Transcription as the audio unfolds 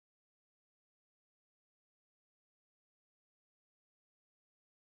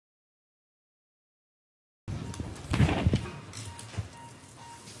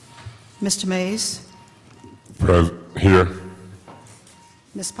Mr. Mays? Here.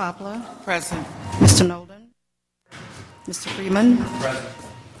 Ms. Poplar? Present. Mr. Nolden? Mr. Freeman? Present.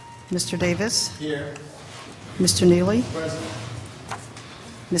 Mr. Davis? Here. Mr. Neely? Present.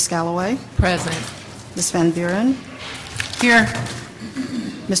 Ms. Galloway? Present. Ms. Van Buren? Here.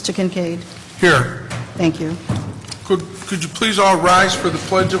 Mr. Kincaid? Here. Thank you. Could you please all rise for the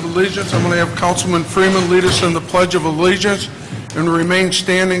Pledge of Allegiance? I'm going to have Councilman Freeman lead us in the Pledge of Allegiance and remain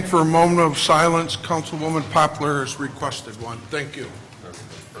standing for a moment of silence. Councilwoman Poplar has requested one. Thank you.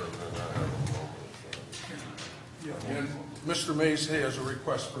 And Mr. Mays has a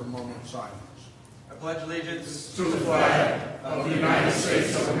request for a moment of silence. I pledge allegiance to the flag of the United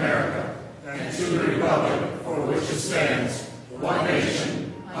States of America and to the republic for which it stands, one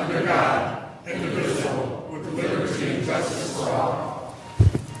nation, under God, indivisible, with liberty and justice for all.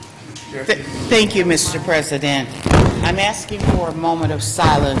 Thank you, Mr. President. I'm asking for a moment of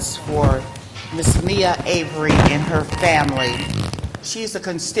silence for Miss Mia Avery and her family. She's a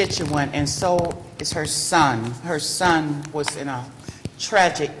constituent, and so is her son. Her son was in a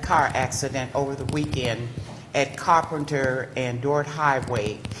tragic car accident over the weekend at Carpenter and Dort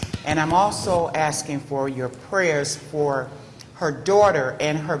Highway. And I'm also asking for your prayers for her daughter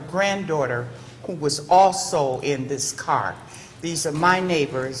and her granddaughter, who was also in this car. These are my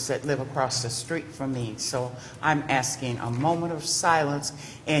neighbors that live across the street from me. So I'm asking a moment of silence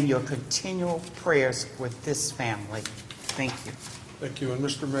and your continual prayers for this family. Thank you. Thank you. And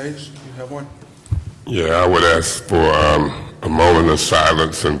Mr. Mays, do you have one? Yeah, I would ask for a moment of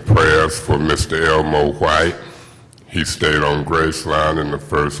silence and prayers for Mr. Elmo White. He stayed on Graceline in the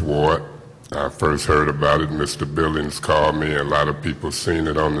First Ward. I first heard about it. Mr. Billings called me. A lot of people seen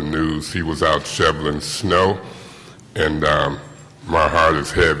it on the news. He was out shoveling snow, and my heart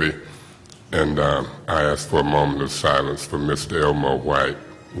is heavy. And I ask for a moment of silence for Mr. Elmo White,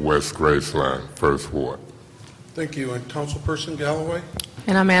 West Graceline, First Ward. Thank you. And Councilperson Galloway?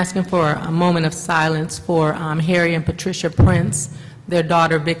 And I'm asking for a moment of silence for Harry and Patricia Prince. Their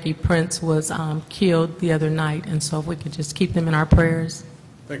daughter, Vicki Prince, was killed the other night, and so if we could just keep them in our prayers.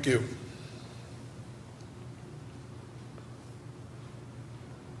 Thank you.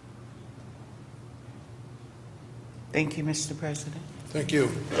 Thank you, Mr. President. Thank you.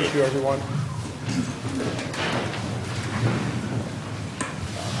 Thank you, everyone.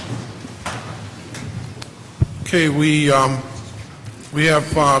 Okay, we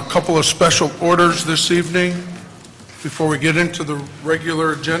have a couple of special orders this evening. Before we get into the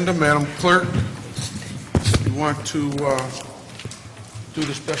regular agenda, Madam Clerk, you want to do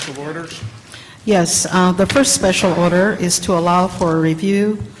the special orders? Yes, the first special order is to allow for a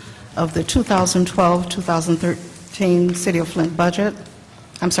review of the 2012-2013 City of Flint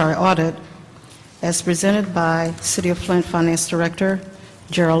audit, as presented by City of Flint Finance Director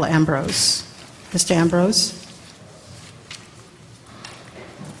Gerald Ambrose. Mr. Ambrose.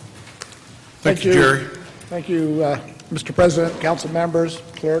 Thank you, Jerry. Thank you, Mr. President, council members,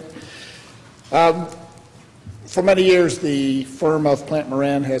 clerk. For many years, the firm of Plante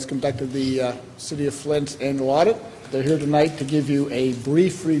Moran has conducted the City of Flint's annual audit. They're here tonight to give you a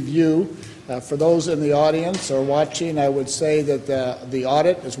brief review. For those in the audience or watching, I would say that the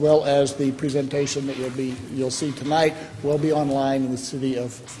audit, as well as the presentation that you'll see tonight, will be online in the City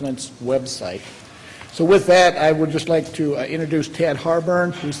of Flint's website. So with that, I would just like to introduce Ted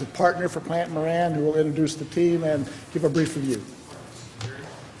Harburn, who's the partner for Plante Moran, who will introduce the team and give a brief review.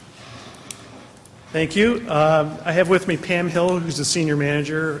 Thank you. I have with me Pam Hill, who's the senior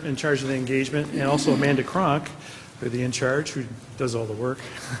manager in charge of the engagement, and also Amanda Kronk, the in charge, who does all the work.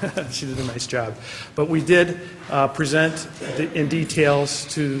 She did a nice job. But we did present in details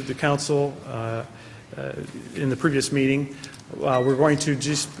to the council in the previous meeting. We're going to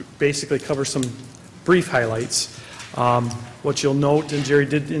just basically cover some brief highlights. What you'll note, and Jerry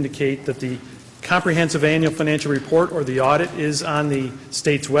did indicate, that the comprehensive annual financial report, or the audit, is on the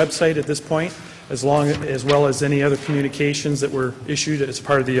state's website at this point, as well as any other communications that were issued as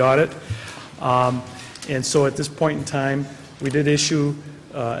part of the audit. And so at this point in time, we did issue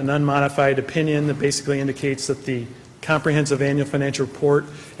an unmodified opinion that basically indicates that the comprehensive annual financial report,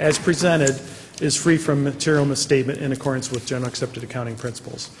 as presented, is free from material misstatement in accordance with general accepted accounting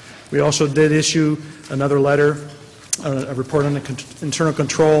principles. We also did issue another letter, a report on the internal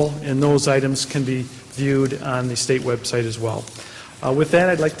control, and those items can be viewed on the state website as well. With that,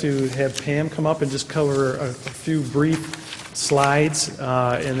 I'd like to have Pam come up and just cover a few brief slides,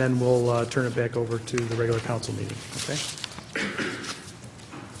 and then we'll turn it back over to the regular council meeting. Okay?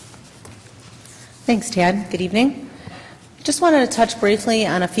 Thanks, Ted. Good evening. Just wanted to touch briefly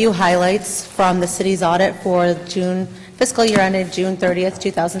on a few highlights from the city's audit for June fiscal year ended June 30th,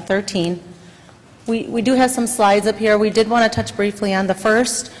 2013. We do have some slides up here. We did want to touch briefly on the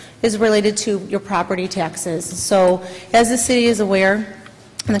first is related to your property taxes. So as the city is aware,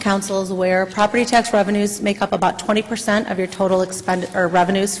 and the council is aware, property tax revenues make up about 20% of your total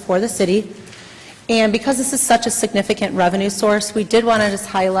revenues for the city. And because this is such a significant revenue source, we did want to just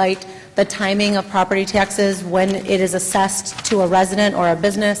highlight the timing of property taxes when it is assessed to a resident or a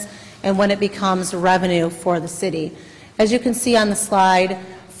business and when it becomes revenue for the city. As you can see on the slide,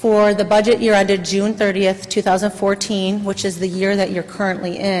 for the budget year ended June 30th, 2014, which is the year that you're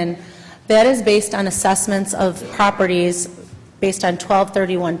currently in, that is based on assessments of properties based on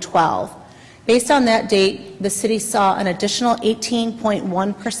 12/31/12. Based on that date, the city saw an additional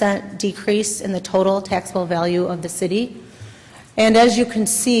 18.1% decrease in the total taxable value of the city. And as you can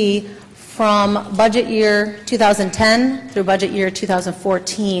see, from budget year 2010 through budget year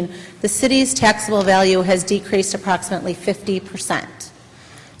 2014, the city's taxable value has decreased approximately 50%.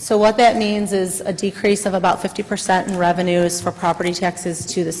 So what that means is a decrease of about 50% in revenues for property taxes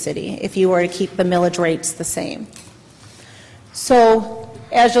to the city if you were to keep the millage rates the same. So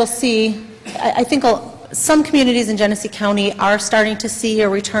as you'll see, I think some communities in Genesee County are starting to see a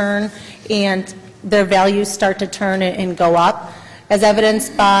return and their values start to turn and go up. As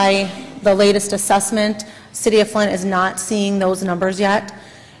evidenced by the latest assessment, City of Flint is not seeing those numbers yet.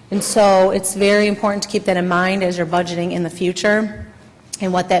 And so it's very important to keep that in mind as you're budgeting in the future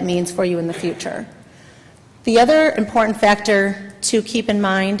and what that means for you in the future. The other important factor to keep in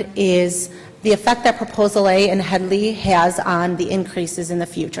mind is the effect that Proposal A and Headley has on the increases in the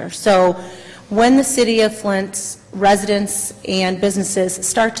future. So when the City of Flint's residents and businesses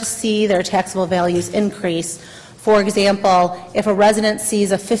start to see their taxable values increase, for example, if a resident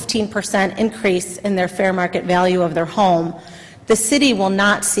sees a 15% increase in their fair market value of their home, the city will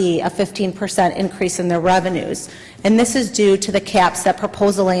not see a 15% increase in their revenues. And this is due to the caps that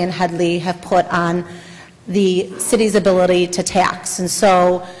Proposal A and Headley have put on the city's ability to tax. And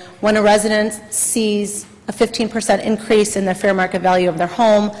so when a resident sees a 15% increase in the fair market value of their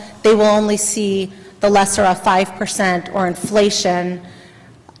home, they will only see the lesser of 5% or inflation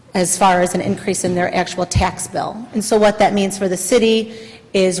as far as an increase in their actual tax bill. And so what that means for the city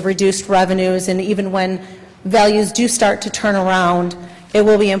is reduced revenues, and even when values do start to turn around, it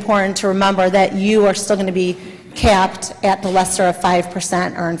will be important to remember that you are still going to be capped at the lesser of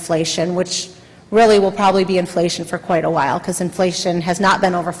 5% or inflation, which really will probably be inflation for quite a while because inflation has not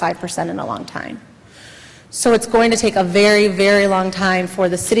been over 5% in a long time. So it's going to take a very, very long time for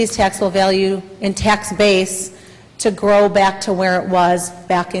the city's taxable value and tax base to grow back to where it was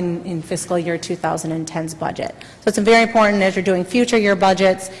back in fiscal year 2010's budget. So it's very important as you're doing future year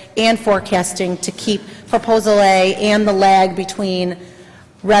budgets and forecasting to keep Proposal A and the lag between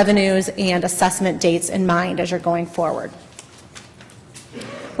revenues and assessment dates in mind as you're going forward.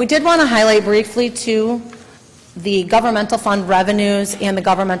 We did want to highlight briefly too the governmental fund revenues and the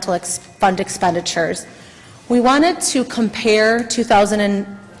governmental fund expenditures. We wanted to compare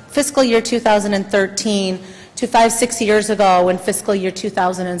fiscal year 2013 to 5-6 years ago in fiscal year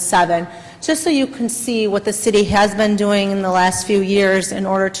 2007, just so you can see what the city has been doing in the last few years in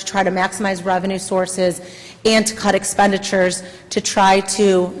order to try to maximize revenue sources and to cut expenditures to try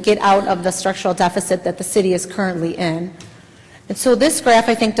to get out of the structural deficit that the city is currently in. And so this graph,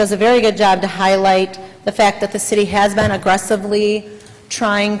 I think, does a very good job to highlight the fact that the city has been aggressively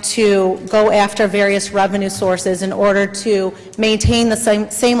trying to go after various revenue sources in order to maintain the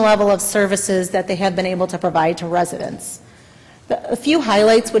same level of services that they have been able to provide to residents. A few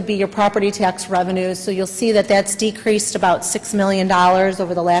highlights would be your property tax revenues. So you'll see that that's decreased about $6 million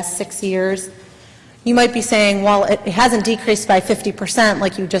over the last 6 years. You might be saying, well, it hasn't decreased by 50%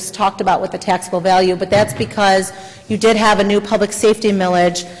 like you just talked about with the taxable value, but that's because you did have a new public safety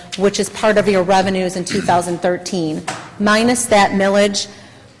millage, which is part of your revenues in 2013. Minus that millage,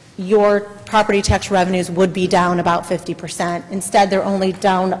 your property tax revenues would be down about 50%. Instead, they're only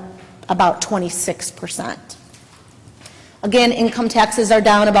down about 26%. Again, income taxes are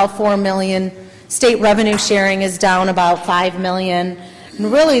down about $4 million. State revenue sharing is down about $5 million.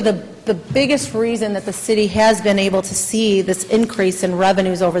 And really, the biggest reason that the city has been able to see this increase in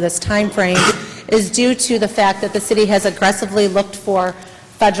revenues over this time frame is due to the fact that the city has aggressively looked for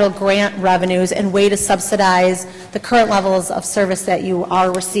federal grant revenues and way to subsidize the current levels of service that you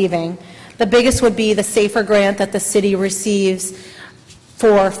are receiving. The biggest would be the SAFER grant that the city receives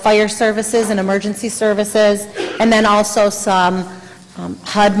for fire services and emergency services, and then also some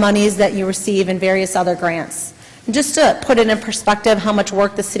HUD monies that you receive and various other grants. And just to put it in perspective how much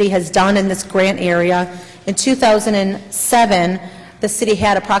work the city has done in this grant area, in 2007, the city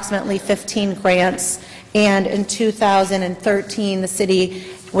had approximately 15 grants, And in 2013, the city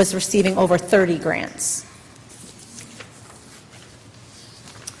was receiving over 30 grants.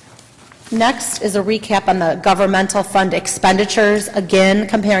 Next is a recap on the governmental fund expenditures, again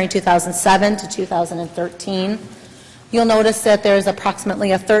comparing 2007 to 2013. You'll notice that there's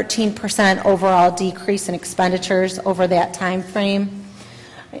approximately a 13% overall decrease in expenditures over that time frame.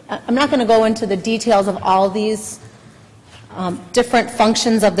 I'm not going to go into the details of all these different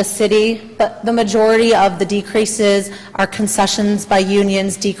functions of the city, but the majority of the decreases are concessions by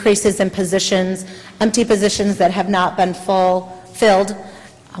unions, decreases in positions, empty positions that have not been filled.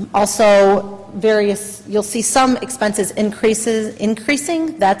 Also, you'll see some expenses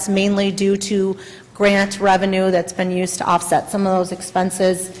increasing. That's mainly due to grant revenue that's been used to offset some of those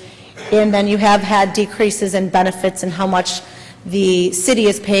expenses. And then you have had decreases in benefits and how much the city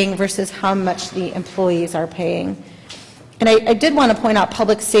is paying versus how much the employees are paying. And I did want to point out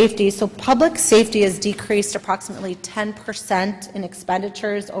public safety. So public safety has decreased approximately 10% in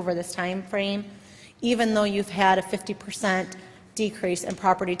expenditures over this time frame, even though you've had a 50% decrease in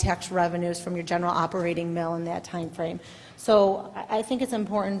property tax revenues from your general operating mill in that time frame. So I think it's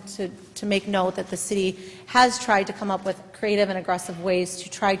important to make note that the city has tried to come up with creative and aggressive ways to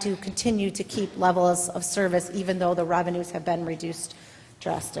try to continue to keep levels of service even though the revenues have been reduced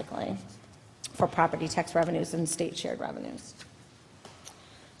drastically for property tax revenues and state shared revenues.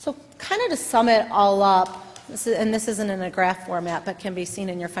 So kind of to sum it all up, this isn't in a graph format but can be seen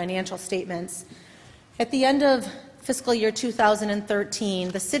in your financial statements. At the end of fiscal year 2013,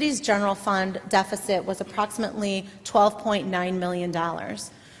 the city's general fund deficit was approximately $12.9 million.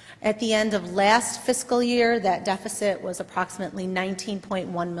 At the end of last fiscal year, that deficit was approximately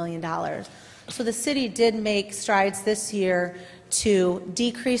 $19.1 million. So the city did make strides this year to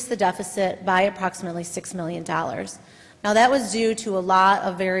decrease the deficit by approximately $6 million. Now that was due to a lot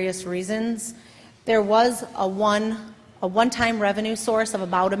of various reasons. There was a one-time revenue source of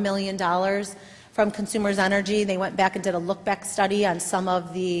about $1 million from Consumers Energy. They went back and did a look-back study on some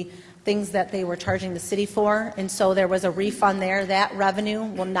of the things that they were charging the city for, and so there was a refund there. That revenue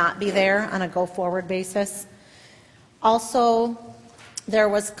will not be there on a go-forward basis. Also, there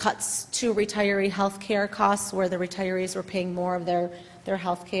was cuts to retiree health care costs where the retirees were paying more of their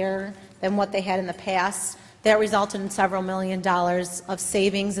health care than what they had in the past. That resulted in several $1 million of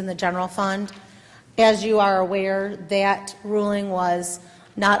savings in the general fund. As you are aware, that ruling was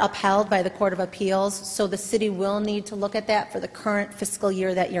not upheld by the Court of Appeals, so the city will need to look at that for the current fiscal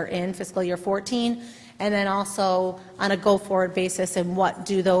year that you're in, fiscal year 14, and then also on a go-forward basis, and what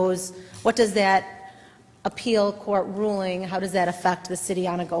does that appeal court ruling, how does that affect the city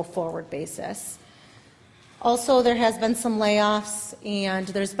on a go-forward basis? Also, there has been some layoffs, and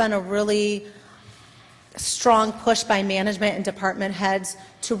there's been a really strong push by management and department heads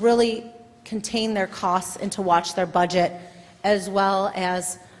to really contain their costs and to watch their budget, as well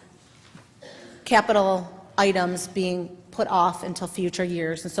as capital items being put off until future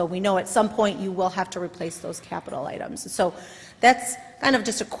years. And so we know at some point you will have to replace those capital items. So that's kind of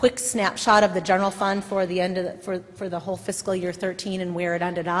just a quick snapshot of the general fund for the end of for the whole fiscal year 13 and where it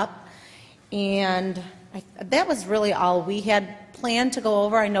ended up. And that was really all we had planned to go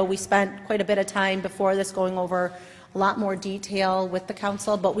over. I know we spent quite a bit of time before this going over a lot more detail with the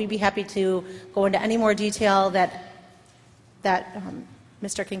council, but we'd be happy to go into any more detail that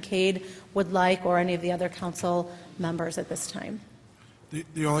Mr. Kincaid would like, or any of the other council members at this time.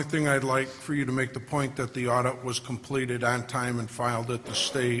 The only thing I'd like for you to make the point that the audit was completed on time and filed at the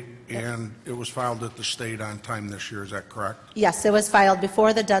state, and it was filed at the state on time this year, is that correct? Yes, it was filed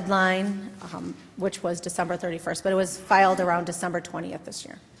before the deadline, which was December 31st, but it was filed around December 20th this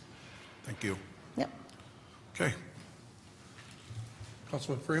year. Thank you. Yep. Okay.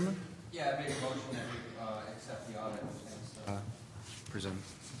 Councilman Freeman? Yeah, I make a motion that we accept the audit as presented.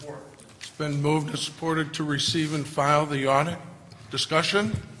 It's been moved and supported to receive and file the audit.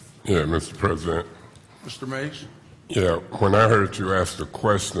 Discussion? Yeah, Mr. President. Mr. Mays? Yeah, when I heard you ask the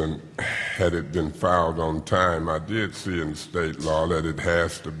question, had it been filed on time, I did see in state law that it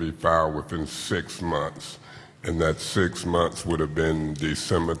has to be filed within 6 months, and that 6 months would have been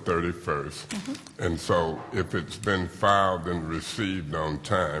December 31st. Mm-hmm. And so if it's been filed and received on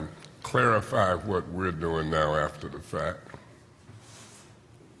time, clarify what we're doing now after the fact.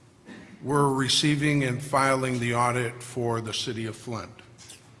 We're receiving and filing the audit for the city of Flint.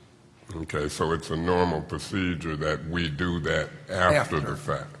 Okay, so it's a normal procedure that we do that after the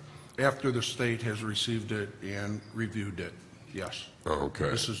fact. After the state has received it and reviewed it, yes. Okay.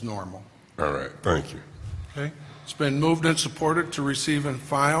 This is normal. All right, thank you. Okay. It's been moved and supported to receive and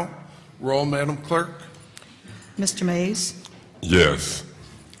file. Roll, Madam Clerk. Mr. Mays? Yes.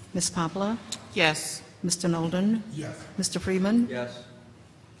 Ms. Popla? Yes. Mr. Nolden? Yes. Mr. Freeman? Yes.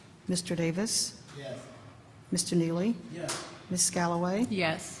 Mr. Davis? Yes. Mr. Neely? Yes. Ms. Galloway?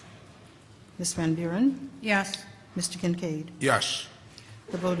 Yes. Ms. Van Buren? Yes. Mr. Kincaid? Yes.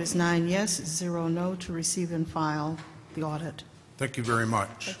 The vote is 9 yes, 0 no to receive and file the audit. Thank you very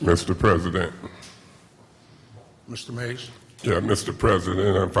much. Mr. President. Mr. Mays? Yeah, Mr.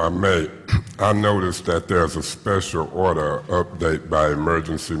 President, if I may, I noticed that there's a special order update by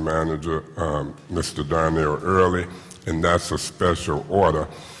Emergency Manager, Mr. Darnell Earley, and that's a special order.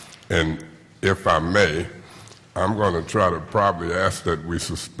 And if I may, I'm going to try to probably ask that we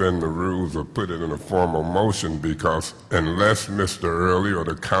suspend the rules or put it in a formal motion, because unless Mr. Earley or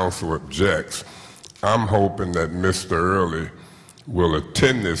the council objects, I'm hoping that Mr. Earley will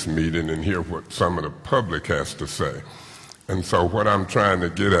attend this meeting and hear what some of the public has to say. And so what I'm trying to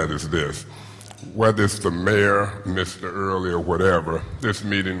get at is this. Whether it's the mayor, Mr. Earley, or whatever, this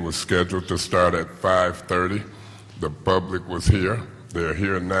meeting was scheduled to start at 5:30. The public was here. They're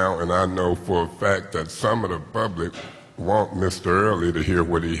here now, and I know for a fact that some of the public want Mr. Earley to hear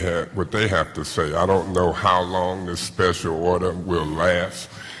what they have to say. I don't know how long this special order will last.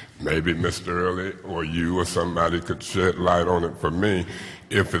 Maybe Mr. Earley or you or somebody could shed light on it for me.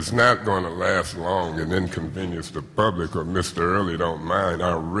 If it's not going to last long and inconvenience the public, or Mr. Earley don't mind,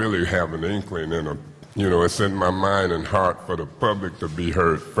 I really have an inkling and it's in my mind and heart for the public to be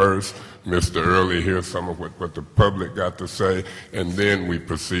heard first. Mr. Earley hears some of what the public got to say, and then we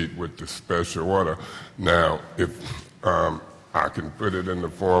proceed with the special order. Now, if I can put it in the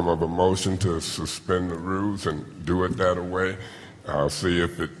form of a motion to suspend the rules and do it that way, I'll see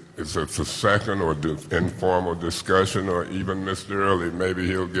if it's a second or informal discussion, or even Mr. Earley, maybe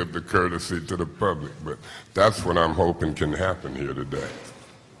he'll give the courtesy to the public. But that's what I'm hoping can happen here today.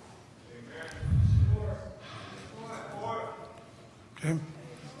 Okay.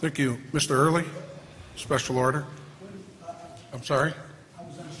 Thank you. Mr. Earley, special order. I'm sorry? I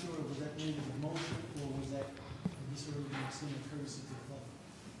was unsure, was that made as a motion, or was that Mr. Earley extending courtesy to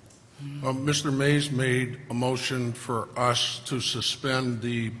the public? Mr. Mays made a motion for us to suspend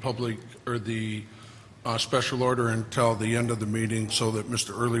the public or the special order until the end of the meeting, so that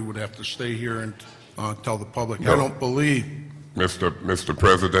Mr. Earley would have to stay here and tell the public. No. I don't believe. Mr.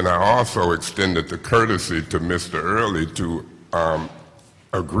 President, I also extended the courtesy to Mr. Earley to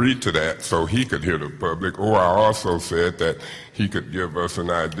agree to that so he could hear the public, or I also said that he could give us an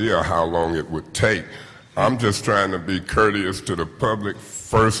idea how long it would take. I'm just trying to be courteous to the public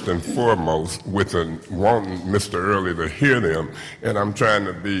first and foremost, wanting Mr. Earley to hear them, and I'm trying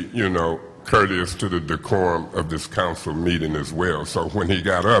to be, courteous to the decorum of this council meeting as well. So when he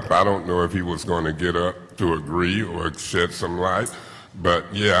got up, I don't know if he was going to get up to agree or shed some light. But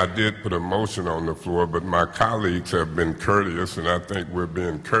yeah, I did put a motion on the floor, but my colleagues have been courteous, and I think we're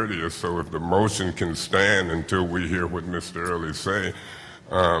being courteous. So if the motion can stand until we hear what Mr. Earley say,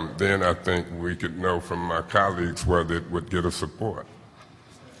 then I think we could know from my colleagues whether it would get a support.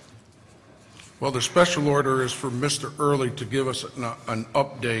 Well, the special order is for Mr. Earley to give us an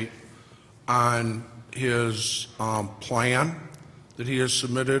update on his plan that he has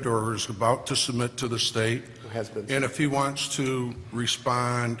submitted or is about to submit to the state. And if he wants to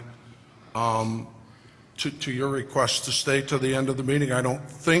respond to your request to stay till the end of the meeting, I don't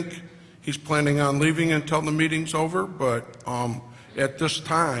think he's planning on leaving until the meeting's over, but at this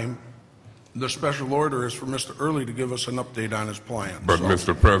time, the special order is for Mr. Earley to give us an update on his plan. But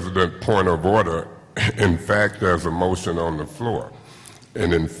Mr. President, point of order, in fact, there's a motion on the floor.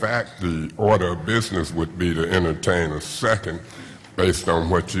 And in fact, the order of business would be to entertain a second. Based on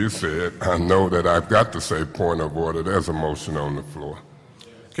what you said, I know that I've got to say point of order. There's a motion on the floor.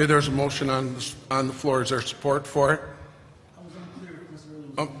 Okay, there's a motion on the floor. Is there support for it? I was unclear if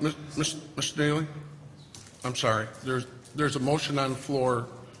Mr. Earley Mr. Neely? I'm sorry. There's a motion on the floor.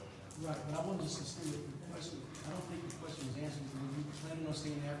 Right, but I wanted to sustain the question. I don't think the question was answered. Were you planning on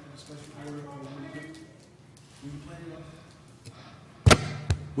staying after the special order, or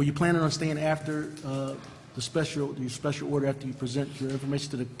were you planning on staying after the special order after you present your information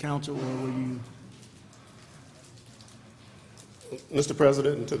to the council, or were you? Mr.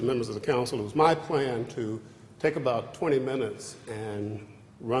 President, and to the members of the council, it was my plan to take about 20 minutes and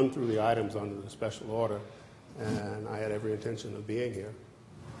run through the items under the special order, and I had every intention of being here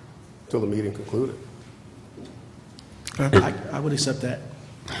until the meeting concluded. Okay. I would accept that.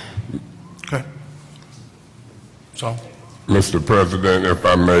 Okay. So? Mr. President, if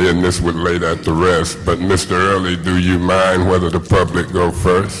I may, and this would lay that to rest, but Mr. Earley, do you mind whether the public go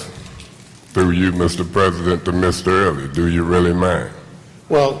first? Through you, Mr. President, to Mr. Earley, do you really mind?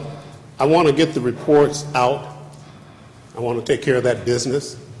 Well, I want to get the reports out. I want to take care of that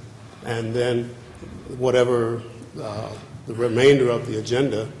business, and then whatever the remainder of the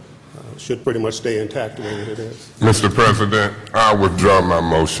agenda should pretty much stay intact the way that it is. Mr. President, I withdraw my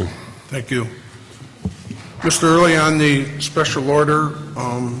motion. Thank you. Mr. Earley, on the special order,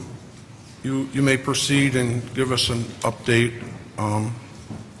 you may proceed and give us an update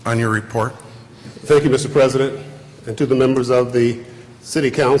on your report. Thank you, Mr. President, and to the members of the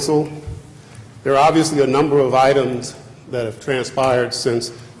City Council. There are obviously a number of items that have transpired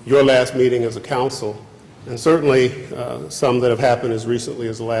since your last meeting as a council, and certainly some that have happened as recently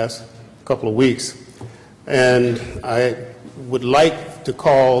as the last couple of weeks. And I would like to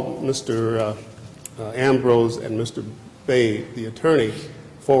call Mr. Ambrose and Mr. Bay, the attorney,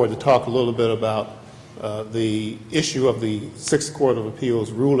 forward to talk a little bit about the issue of the Sixth Court of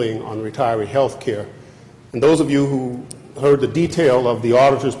Appeals ruling on retiree health care. And those of you who heard the detail of the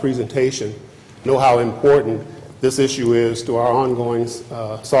auditor's presentation know how important this issue is to our ongoing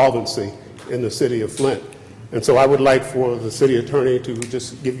solvency in the city of Flint. And so I would like for the city attorney to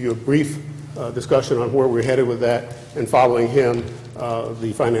just give you a brief discussion on where we're headed with that, and following him,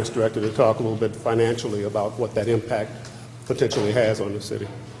 the finance director, to talk a little bit financially about what that impact potentially has on the city.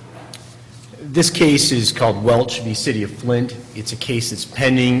 This case is called Welch v. City of Flint. It's a case that's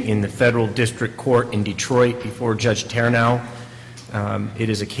pending in the Federal District Court in Detroit before Judge Tarnow. It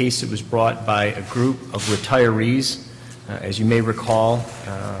is a case that was brought by a group of retirees. As you may recall,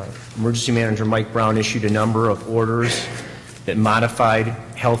 Emergency Manager Mike Brown issued a number of orders that modified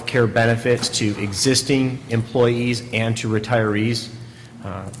health care benefits to existing employees and to retirees.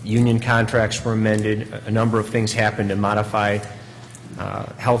 Union contracts were amended. A number of things happened to modify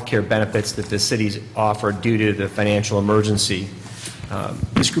health care benefits that the cities offered due to the financial emergency.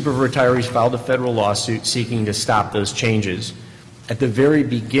 This group of retirees filed a federal lawsuit seeking to stop those changes. At the very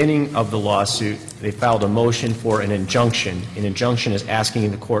beginning of the lawsuit, they filed a motion for an injunction. An injunction is asking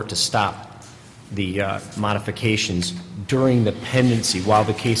the court to stop the modifications during the pendency while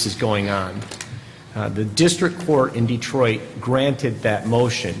the case is going on. The district court in Detroit granted that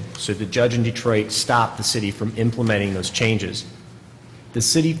motion, so the judge in Detroit stopped the city from implementing those changes. The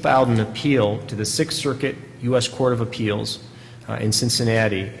city filed an appeal to the Sixth Circuit U.S. Court of Appeals in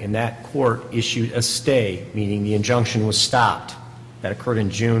Cincinnati, and that court issued a stay, meaning the injunction was stopped. That occurred in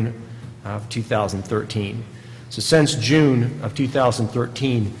June of 2013. So since June of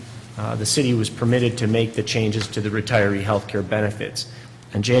 2013, the city was permitted to make the changes to the retiree health care benefits.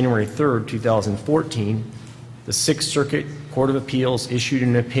 On January 3rd, 2014, the Sixth Circuit Court of Appeals issued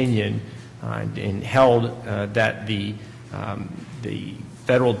an opinion and held that the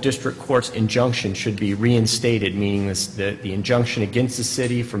federal district court's injunction should be reinstated, meaning the injunction against the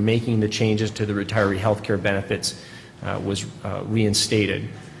city for making the changes to the retiree health care benefits was reinstated.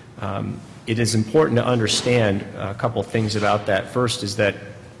 It is important to understand a couple of things about that. First is that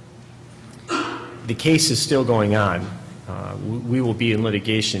the case is still going on. We will be in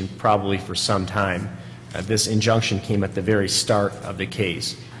litigation probably for some time. This injunction came at the very start of the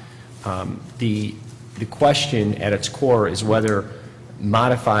case. The question at its core is whether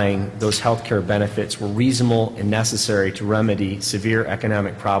modifying those health care benefits were reasonable and necessary to remedy severe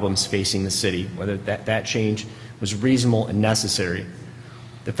economic problems facing the city, whether that change was reasonable and necessary.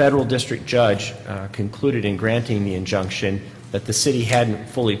 The federal district judge concluded in granting the injunction that the city hadn't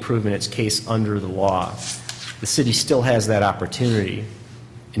fully proven its case under the law. The city still has that opportunity.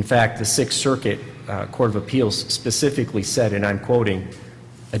 In fact, the Sixth Circuit Court of Appeals specifically said, and I'm quoting,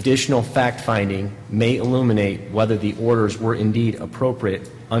 "Additional fact-finding may illuminate whether the orders were indeed appropriate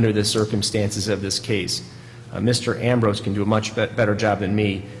under the circumstances of this case." Mr. Ambrose can do a much better job than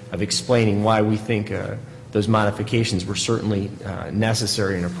me of explaining why we think those modifications were certainly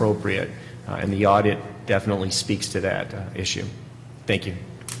necessary and appropriate, and the audit definitely speaks to that issue. Thank you.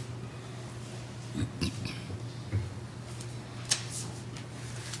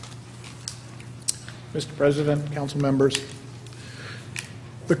 Mr. President, council members,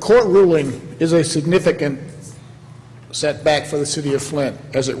 the court ruling is a significant setback for the city of Flint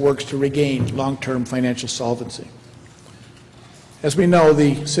as it works to regain long-term financial solvency. As we know,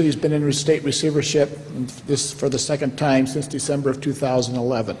 the city's been in state receivership for the second time since December of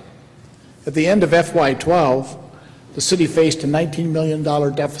 2011. At the end of FY12, the city faced a $19 million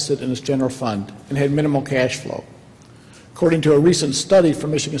deficit in its general fund and had minimal cash flow. According to a recent study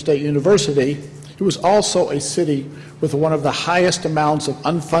from Michigan State University, it was also a city with one of the highest amounts of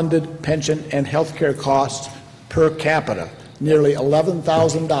unfunded pension and health care costs per capita, nearly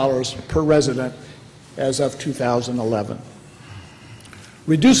 $11,000 per resident as of 2011.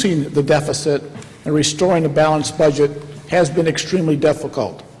 Reducing the deficit and restoring a balanced budget has been extremely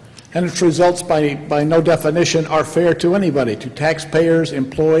difficult. and its results by no definition are fair to anybody, to taxpayers,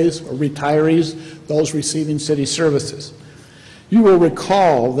 employees, or retirees, those receiving city services. You will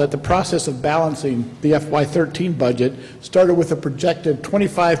recall that the process of balancing the FY13 budget started with a projected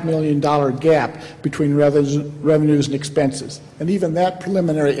 $25 million gap between revenues and expenses. And even that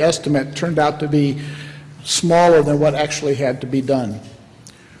preliminary estimate turned out to be smaller than what actually had to be done.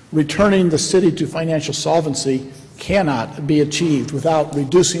 Returning the city to financial solvency cannot be achieved without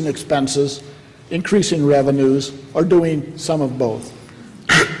reducing expenses, increasing revenues, or doing some of both.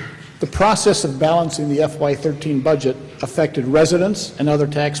 The process of balancing the FY13 budget affected residents and other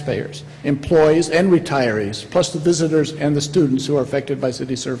taxpayers, employees and retirees, plus the visitors and the students who are affected by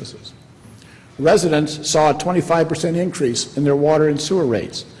city services. Residents saw a 25% increase in their water and sewer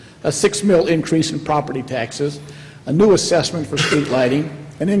rates, a $6 million increase in property taxes, a new assessment for street lighting,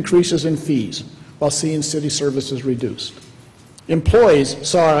 and increases in fees, while seeing city services reduced. Employees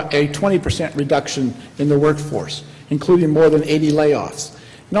saw a 20% reduction in the workforce, including more than 80 layoffs,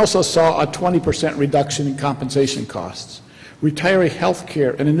 and also saw a 20% reduction in compensation costs. Retiree health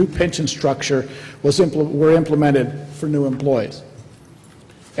care and a new pension structure were implemented for new employees.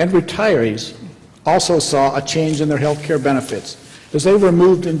 And retirees also saw a change in their health care benefits, as they were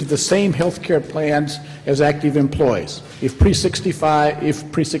moved into the same health care plans as active employees, if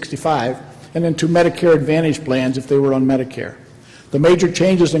pre-65, and into Medicare Advantage plans if they were on Medicare. The major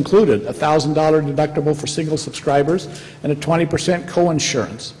changes included a $1,000 deductible for single subscribers and a 20%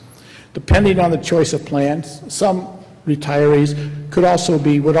 co-insurance. Depending on the choice of plans, some retirees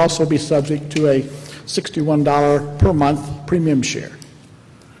would also be subject to a $61 per month premium share.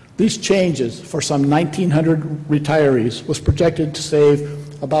 These changes for some 1,900 retirees was projected to save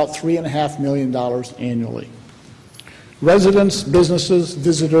about $3.5 million annually. Residents, businesses,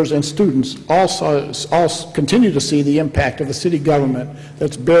 visitors, and students all continue to see the impact of a city government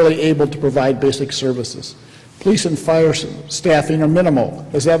that's barely able to provide basic services. Police and fire staffing are minimal,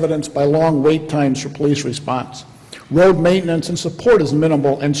 as evidenced by long wait times for police response. Road maintenance and support is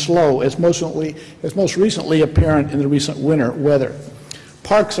minimal and slow, as most recently apparent in the recent winter weather.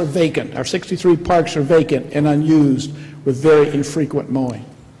 Parks are vacant. Our 63 parks are vacant and unused, with very infrequent mowing.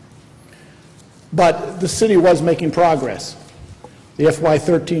 But the city was making progress. The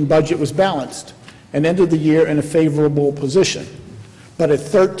FY13 budget was balanced and ended the year in a favorable position, but a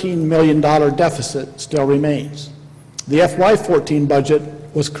 $13 million deficit still remains. The FY14 budget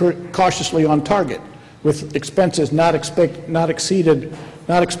was cautiously on target, with expenses not expected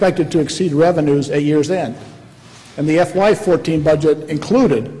to exceed revenues at year's end. And the FY14 budget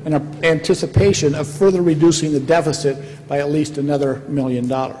included an anticipation of further reducing the deficit by at least another $1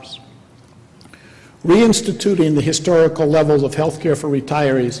 million. Reinstituting the historical levels of health care for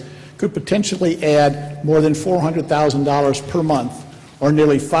retirees could potentially add more than $400,000 per month, or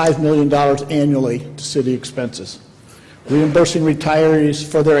nearly $5 million annually, to city expenses. Reimbursing retirees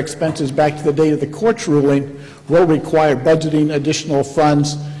for their expenses back to the date of the court's ruling will require budgeting additional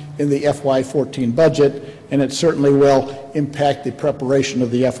funds in the FY14 budget, and it certainly will impact the preparation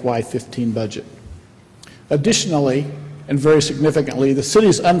of the FY15 budget. Additionally, and very significantly, the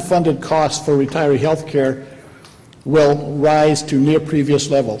city's unfunded costs for retiree health care will rise to near previous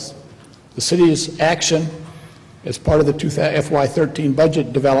levels. The city's action as part of the FY13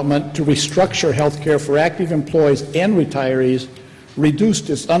 budget development to restructure health care for active employees and retirees reduced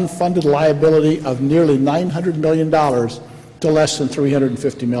its unfunded liability of nearly $900 million to less than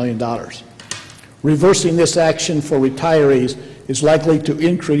 $350 million. Reversing this action for retirees is likely to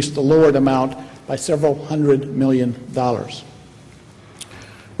increase the lowered amount by several $100 million.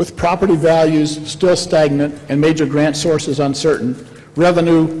 With property values still stagnant and major grant sources uncertain,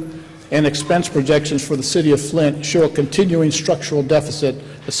 revenue and expense projections for the city of Flint show a continuing structural deficit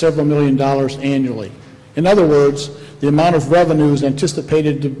of several $1 million annually. In other words, the amount of revenues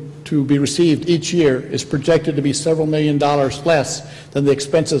anticipated to be received each year is projected to be several $1 million less than the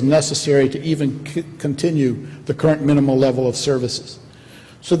expenses necessary to even continue the current minimal level of services.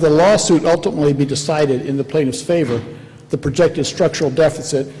 Should the lawsuit ultimately be decided in the plaintiff's favor, the projected structural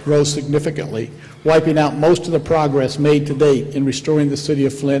deficit grows significantly, wiping out most of the progress made to date in restoring the city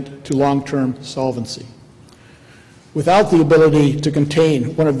of Flint to long-term solvency. Without the ability to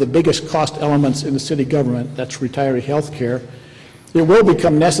contain one of the biggest cost elements in the city government, that's retiree health care, it will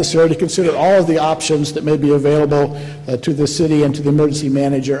become necessary to consider all of the options that may be available to the city and to the emergency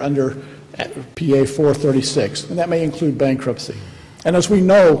manager under PA 436, and that may include bankruptcy. And as we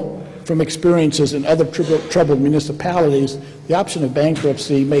know from experiences in other troubled municipalities, the option of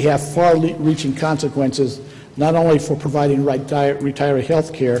bankruptcy may have far-reaching consequences, not only for providing retiree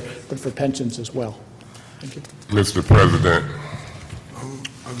health care, but for pensions as well. Thank you. Mr. President.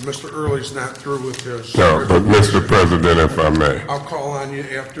 Mr. Early's not through with his... No, but Mr. President, if I may. I'll call on you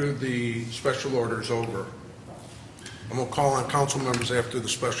after the special order is over. I'm going to call on council members after the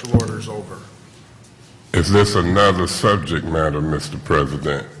special order is over. Is this another subject matter, Mr.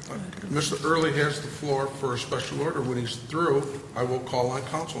 President? Mr. Early has the floor for a special order. When he's through, I will call on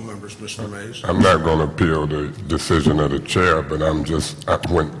council members, Mr. Mays. I'm not going to appeal the decision of the chair, but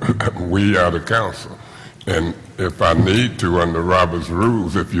we are the council. And if I need to, under Robert's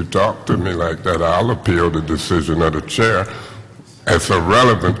rules, if you talk to me like that, I'll appeal the decision of the chair. It's a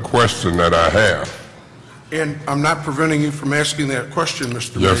relevant question that I have. And I'm not preventing you from asking that question,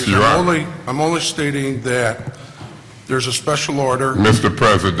 Mr. Mays. Yes, you are. I'm only stating that there's a special order. Mr.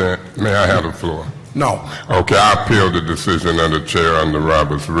 President, may I have the floor? No. Okay, I appeal the decision of the chair under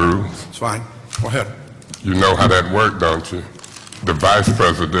Robert's rules. It's fine. Go ahead. You know how that works, don't you? The vice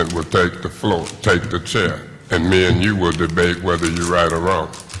president will take the floor, take the chair, and me and you will debate whether you're right or wrong.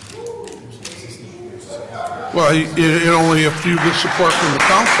 Well, only if you get support from the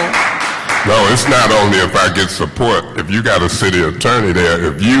council. No, it's not only if I get support. If you got a city attorney there,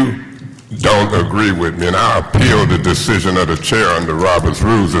 if you don't agree with me, and I appeal the decision of the chair under Robert's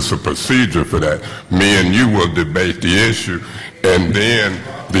rules, it's a procedure for that. Me and you will debate the issue, and then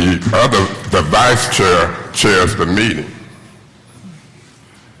the vice chair chairs the meeting.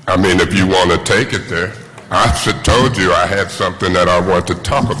 I mean, if you want to take it there, I should told you I had something that I want to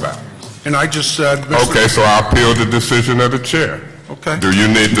talk about. And I just said... Okay, so I appeal the decision of the chair. Okay. Do you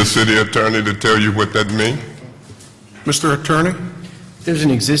need the city attorney to tell you what that means? Mr. Attorney? There's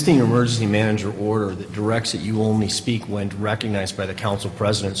an existing emergency manager order that directs that you only speak when recognized by the council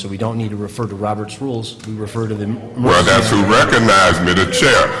president, so we don't need to refer to Robert's rules. We refer to the emergency Well, that's who recognized me, the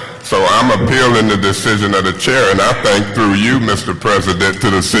chair. So I'm appealing the decision of the chair, and I think through you, Mr. President, to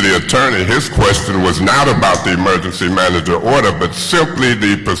the city attorney, his question was not about the emergency manager order, but simply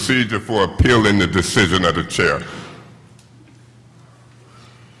the procedure for appealing the decision of the chair.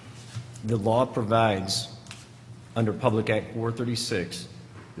 The law provides, under Public Act 436,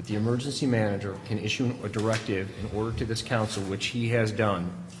 that the emergency manager can issue a directive in order to this council, which he has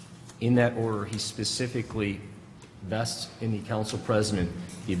done. In that order, he specifically vests in the council president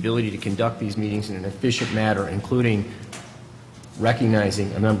the ability to conduct these meetings in an efficient manner, including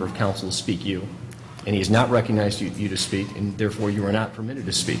recognizing a member of council to speak you. And he has not recognized you to speak, and therefore you are not permitted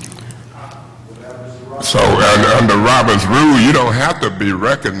to speak. So under Robert's rule, you don't have to be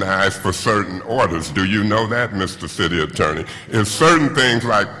recognized for certain orders. Do you know that, Mr. City Attorney? If certain things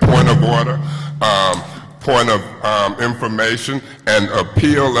like point of order, point of information, and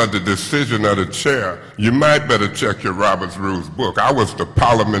appeal of the decision of the chair, you might better check your Robert's Rules book. I was the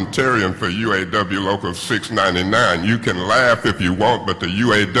parliamentarian for UAW Local 699. You can laugh if you want, but the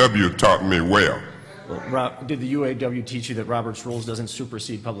UAW taught me well. Did the UAW teach you that Robert's Rules doesn't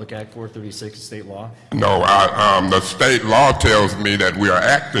supersede Public Act 436, state law? No, the state law tells me that we are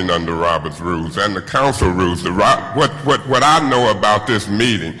acting under Robert's Rules and the council rules. What I know about this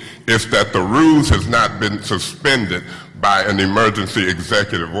meeting is that the rules has not been suspended by an emergency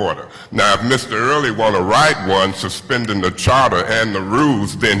executive order. Now, if Mr. Early want to write one suspending the charter and the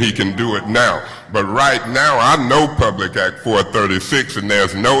rules, then he can do it now. But right now, I know Public Act 436, and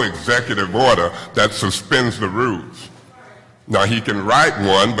there's no executive order that suspends the rules. Now, he can write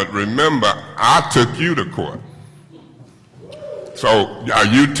one, but remember, I took you to court. So are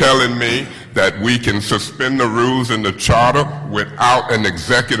you telling me that we can suspend the rules in the charter without an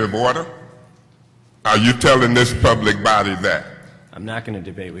executive order? Are you telling this public body that? I'm not going to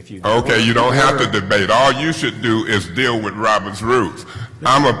debate with you. Okay, you don't have to debate. All you should do is deal with Robert's rules.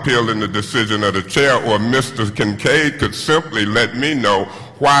 I'm appealing the decision of the chair, or Mr. Kincaid could simply let me know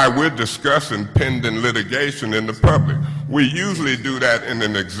why we're discussing pending litigation in the public. We usually do that in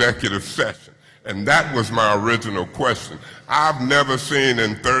an executive session. And that was my original question. I've never seen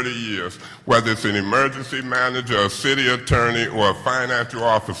in 30 years, whether it's an emergency manager, a city attorney, or a financial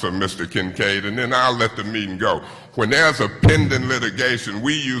officer, Mr. Kincaid, and then I'll let the meeting go. When there's a pending litigation,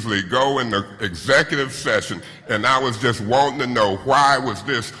 we usually go in the executive session, and I was just wanting to know, why was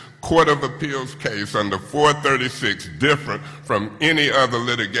this Court of Appeals case under 436 different from any other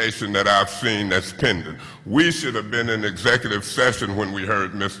litigation that I've seen that's pending? We should have been in executive session when we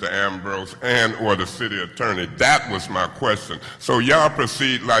heard Mr. Ambrose and or the city attorney. That was my question. So y'all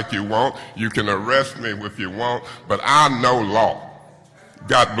proceed like you want. You can arrest me if you want, but I know law.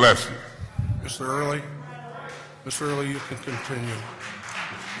 God bless you. Mr. Early? Mr. Early, you can continue.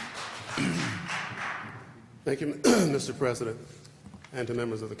 Thank you, Mr. President, and to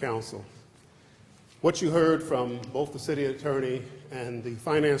members of the council. What you heard from both the city attorney and the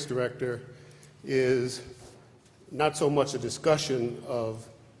finance director is not so much a discussion of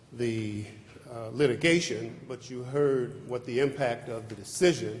the litigation, but you heard what the impact of the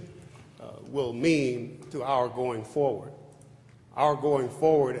decision will mean to our going forward. Our going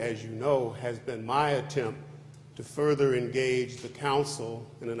forward, as you know, has been my attempt to further engage the council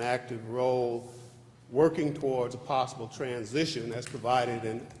in an active role working towards a possible transition as provided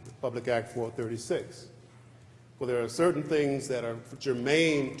in Public Act 436. Well, there are certain things that are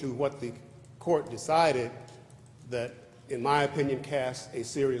germane to what the court decided that, in my opinion, cast a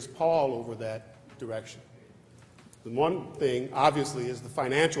serious pall over that direction. The one thing, obviously, is the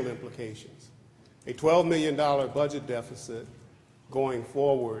financial implications. A $12 million budget deficit going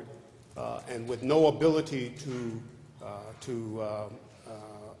forward and with no ability to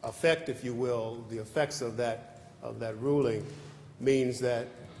affect, if you will, the effects of that ruling means that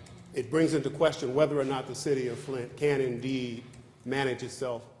it brings into question whether or not the city of Flint can indeed manage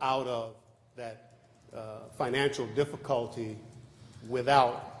itself out of that financial difficulty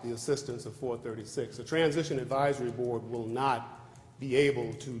without the assistance of 436. The Transition Advisory Board will not be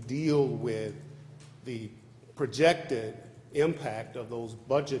able to deal with the projected impact of those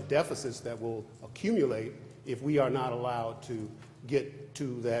budget deficits that will accumulate if we are not allowed to get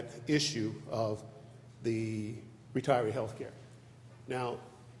to that issue of the retiree health care. Now,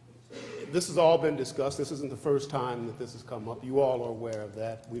 this has all been discussed. This isn't the first time that this has come up. You all are aware of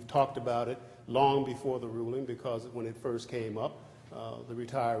that. We've talked about it long before the ruling because when it first came up, the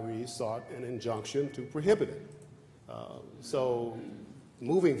retirees sought an injunction to prohibit it. So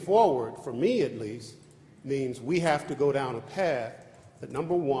moving forward, for me at least, means we have to go down a path that,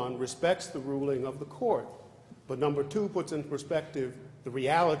 number one, respects the ruling of the court, but number two, puts in perspective the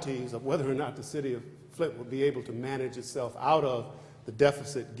realities of whether or not the city of Flint will be able to manage itself out of the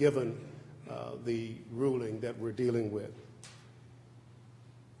deficit given the ruling that we're dealing with.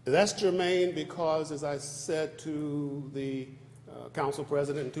 That's germane because, as I said to the council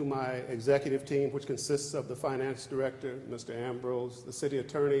president and to my executive team, which consists of the finance director, Mr. Ambrose, the city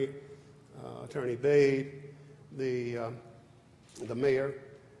attorney, Attorney Bade, the mayor,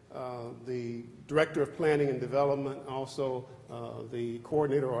 the director of planning and development, also the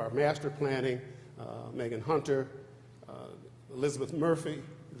coordinator of our master planning, Megan Hunter, Elizabeth Murphy,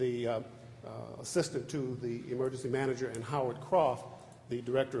 the assistant to the emergency manager, and Howard Croft, the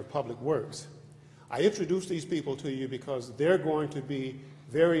director of public works. I introduce these people to you because they're going to be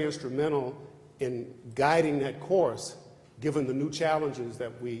very instrumental in guiding that course given the new challenges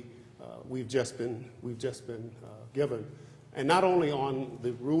that we've just been given. And not only on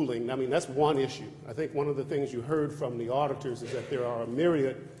the ruling, I mean, that's one issue. I think one of the things you heard from the auditors is that there are a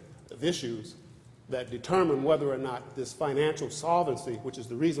myriad of issues that determine whether or not this financial solvency, which is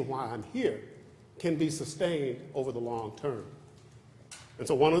the reason why I'm here, can be sustained over the long term. And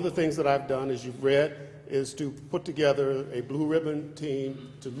so one of the things that I've done, as you've read, is to put together a blue ribbon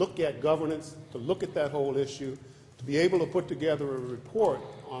team to look at governance, to look at that whole issue, to be able to put together a report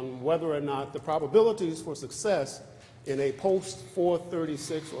on whether or not the probabilities for success in a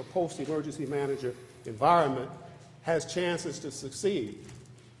post-436 or post-emergency manager environment has chances to succeed.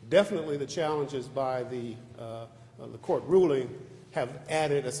 Definitely the challenges by the court ruling have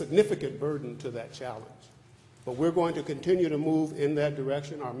added a significant burden to that challenge. But we're going to continue to move in that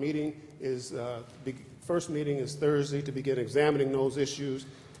direction. Our meeting is, first meeting is Thursday to begin examining those issues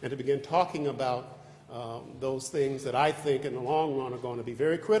and to begin talking about those things that I think in the long run are going to be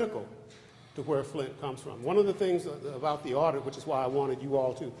very critical to where Flint comes from. One of the things about the audit, which is why I wanted you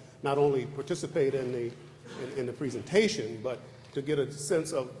all to not only participate in the presentation, but to get a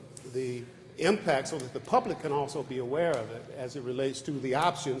sense of the impact so that the public can also be aware of it as it relates to the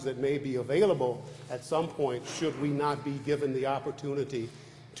options that may be available at some point should we not be given the opportunity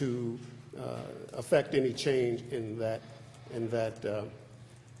to affect any change in that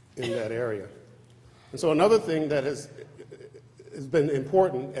area. And so another thing that has been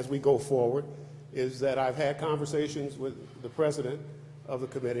important as we go forward is that I've had conversations with the president of the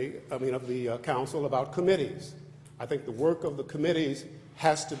committee, of the council about committees. I think the work of the committees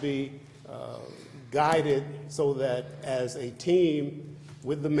has to be guided so that as a team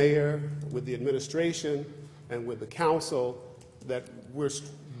with the mayor, with the administration, and with the council, that we're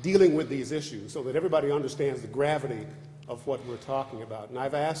dealing with these issues so that everybody understands the gravity of what we're talking about. And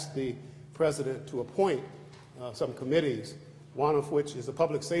I've asked the president to appoint some committees, one of which is a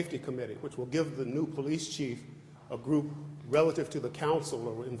public safety committee, which will give the new police chief a group relative to the council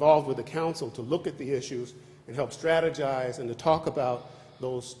or involved with the council to look at the issues and help strategize and to talk about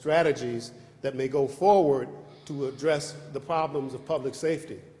those strategies that may go forward to address the problems of public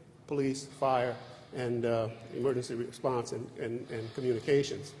safety, police, fire, and emergency response and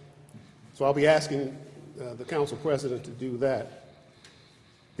communications. So I'll be asking the council president to do that.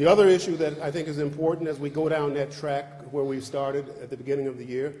 The other issue that I think is important as we go down that track where we started at the beginning of the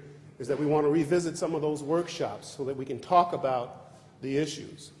year is that we want to revisit some of those workshops so that we can talk about the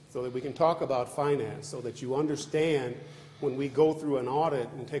issues, so that we can talk about finance, so that you understand when we go through an audit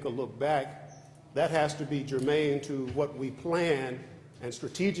and take a look back, that has to be germane to what we plan and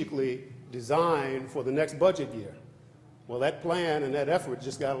strategically design for the next budget year. Well, that plan and that effort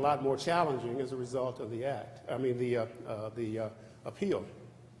just got a lot more challenging as a result of the appeal.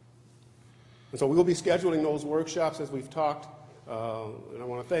 And so we'll be scheduling those workshops as we've talked. And I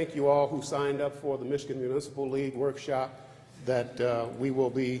want to thank you all who signed up for the Michigan Municipal League workshop that we will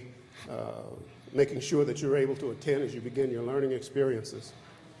be making sure that you're able to attend as you begin your learning experiences.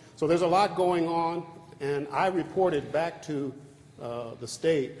 So there's a lot going on, and I reported back to the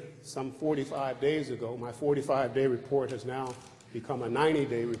state some 45 days ago. My 45-day report has now become a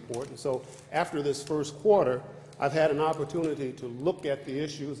 90-day report. And so after this first quarter, I've had an opportunity to look at the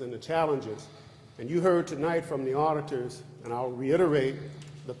issues and the challenges. And you heard tonight from the auditors, and I'll reiterate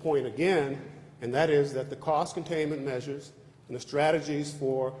the point again, and that is that the cost containment measures and the strategies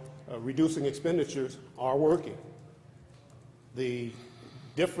for reducing expenditures are working. The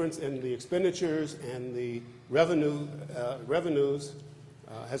difference in the expenditures and the revenues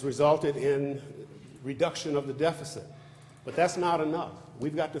has resulted in reduction of the deficit. But that's not enough.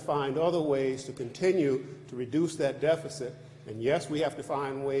 We've got to find other ways to continue to reduce that deficit. And yes, we have to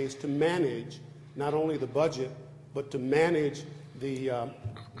find ways to manage not only the budget, but to manage the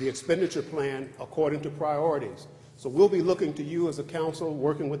expenditure plan according to priorities. So we'll be looking to you as a council,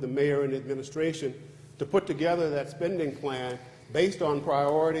 working with the mayor and administration, to put together that spending plan based on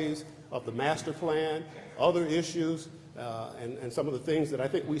priorities of the master plan, other issues, and some of the things that I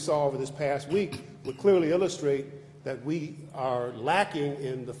think we saw over this past week would clearly illustrate that we are lacking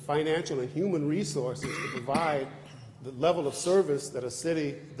in the financial and human resources to provide the level of service that a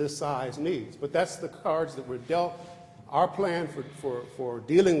city this size needs. But that's the cards that we're dealt. Our plan for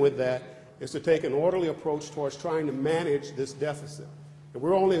dealing with that is to take an orderly approach towards trying to manage this deficit. And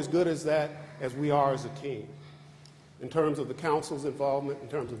we're only as good as that as we are as a team, in terms of the council's involvement, in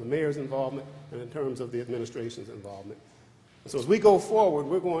terms of the mayor's involvement, and in terms of the administration's involvement. So as we go forward,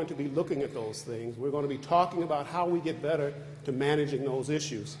 we're going to be looking at those things. We're going to be talking about how we get better to managing those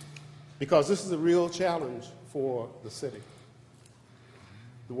issues, because this is a real challenge for the city.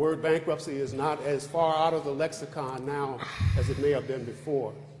 The word bankruptcy is not as far out of the lexicon now as it may have been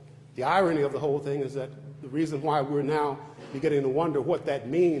before. The irony of the whole thing is that the reason why we're now beginning to wonder what that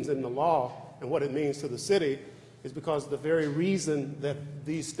means in the law and what it means to the city is because the very reason that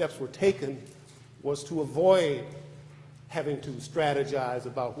these steps were taken was to avoid having to strategize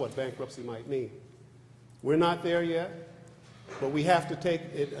about what bankruptcy might mean. We're not there yet, but we have to take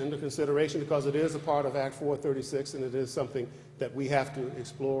it into consideration because it is a part of Act 436, and it is something that we have to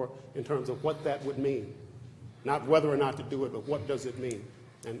explore in terms of what that would mean. Not whether or not to do it, but what does it mean?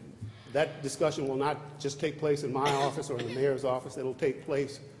 And that discussion will not just take place in my office or in the mayor's office. It will take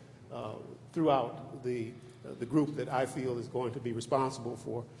place throughout the group that I feel is going to be responsible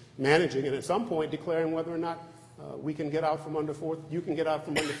for managing and at some point declaring whether or not we can get out from under you can get out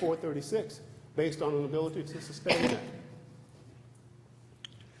from under 436 based on an ability to sustain that.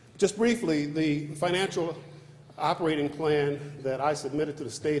 Just briefly, the financial operating plan that I submitted to the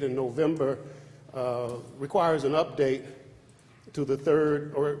state in November requires an update to the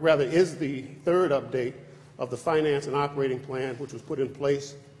third, or rather is the third update of the finance and operating plan, which was put in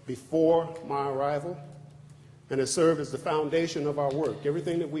place before my arrival and has served as the foundation of our work.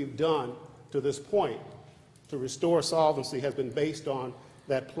 Everything that we've done to this point to restore solvency has been based on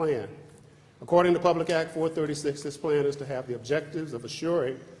that plan. According to Public Act 436, this plan is to have the objectives of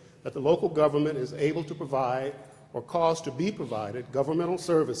assuring that the local government is able to provide or cause to be provided governmental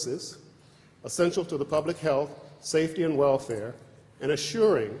services essential to the public health, safety, and welfare, and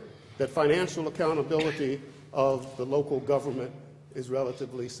assuring that financial accountability of the local government is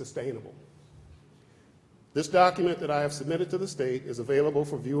relatively sustainable. This document that I have submitted to the state is available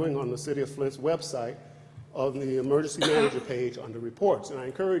for viewing on the City of Flint's website on the Emergency Manager page under Reports, and I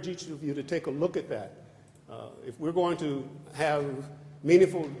encourage each of you to take a look at that. If we're going to have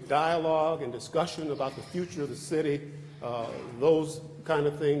meaningful dialogue and discussion about the future of the city, those kind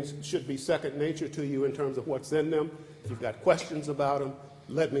of things should be second nature to you in terms of what's in them. If you've got questions about them,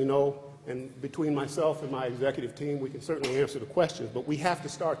 let me know. And between myself and my executive team, we can certainly answer the questions. But we have to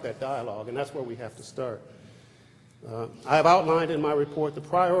start that dialogue, and that's where we have to start. I have outlined in my report the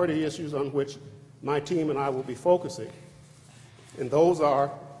priority issues on which my team and I will be focusing. And those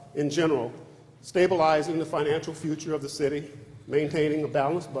are, in general, stabilizing the financial future of the city, maintaining a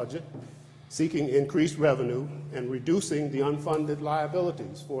balanced budget, seeking increased revenue and reducing the unfunded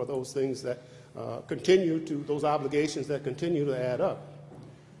liabilities for those things that those obligations that continue to add up.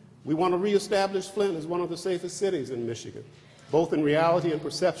 We want to reestablish Flint as one of the safest cities in Michigan, both in reality and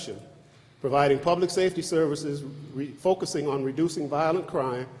perception, providing public safety services focusing on reducing violent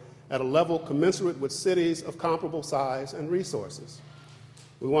crime at a level commensurate with cities of comparable size and resources.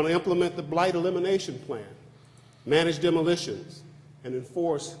 We want to implement the blight elimination plan, manage demolitions, and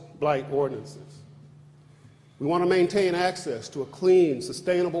enforce blight ordinances. We want to maintain access to a clean,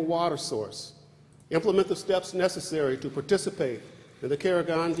 sustainable water source, implement the steps necessary to participate in the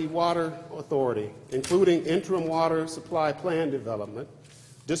Carragandi Water Authority, including interim water supply plan development,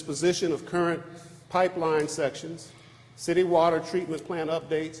 disposition of current pipeline sections, city water treatment plan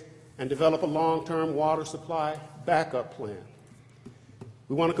updates, and develop a long-term water supply backup plan.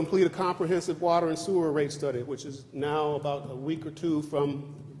 We want to complete a comprehensive water and sewer rate study, which is now about a week or two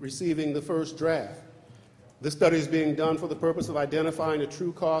from receiving the first draft. This study is being done for the purpose of identifying the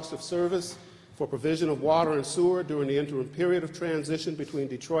true cost of service for provision of water and sewer during the interim period of transition between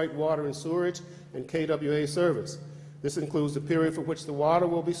Detroit Water and Sewerage and KWA service. This includes the period for which the water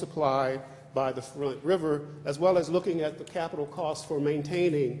will be supplied by the Flint River, as well as looking at the capital costs for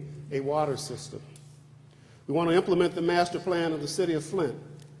maintaining a water system. We want to implement the master plan of the City of Flint,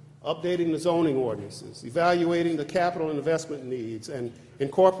 updating the zoning ordinances, evaluating the capital investment needs, and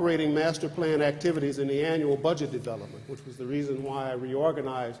incorporating master plan activities in the annual budget development, which was the reason why I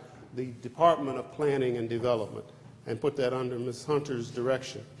reorganized the Department of Planning and Development and put that under Ms. Hunter's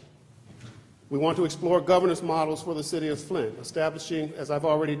direction. We want to explore governance models for the City of Flint, establishing, as I've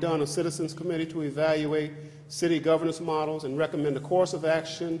already done, a citizens committee to evaluate city governance models and recommend a course of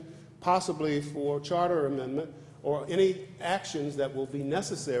action, possibly for charter amendment or any actions that will be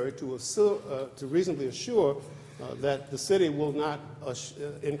necessary to reasonably assure that the city will not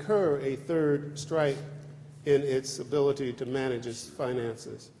incur a third strike in its ability to manage its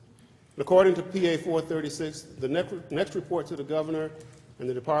finances. According to PA 436, the next report to the governor and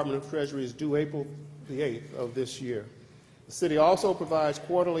the Department of Treasury is due April the 8th of this year. The city also provides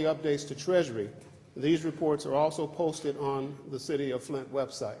quarterly updates to Treasury. These reports are also posted on the City of Flint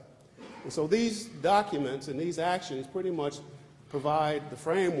website. And so these documents and these actions pretty much provide the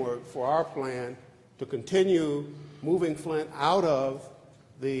framework for our plan to continue moving Flint out of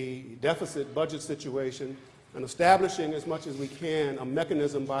the deficit budget situation and establishing as much as we can a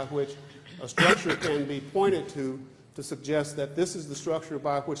mechanism by which a structure can be pointed to suggest that this is the structure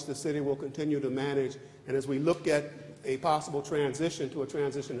by which the city will continue to manage. And as we look at a possible transition to a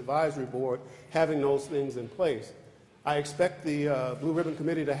transition advisory board, having those things in place. I expect the Blue Ribbon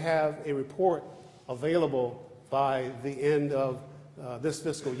Committee to have a report available by the end of this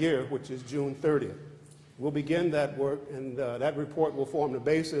fiscal year, which is June 30th. We'll begin that work, and that report will form the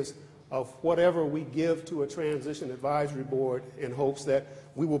basis of whatever we give to a transition advisory board in hopes that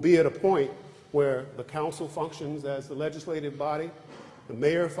we will be at a point where the council functions as the legislative body, the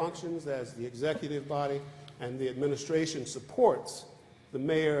mayor functions as the executive body, and the administration supports the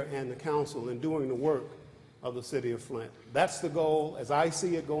mayor and the council in doing the work of the City of Flint. That's the goal as I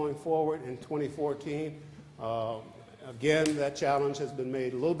see it going forward in 2014. Again, that challenge has been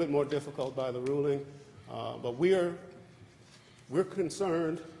made a little bit more difficult by the ruling, but we're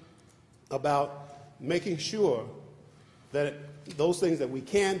concerned about making sure that those things that we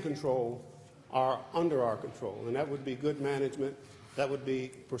can control are under our control, and that would be good management, that would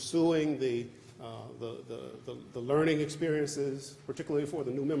be pursuing the learning experiences, particularly for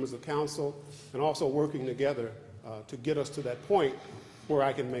the new members of council, and also working together to get us to that point where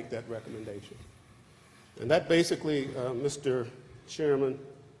I can make that recommendation. And that basically, Mr. Chairman,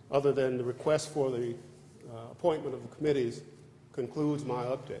 other than the request for the appointment of the committees, concludes my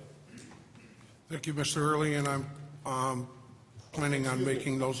update. Thank you, Mr. Earley, and I'm planning on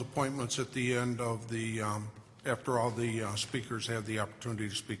making those appointments at the end of the, after all the speakers have the opportunity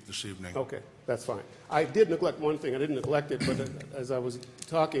to speak this evening. Okay, that's fine. I did neglect one thing. I didn't neglect it, but as I was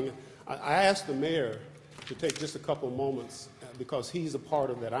talking, I asked the mayor to take just a couple moments because he's a part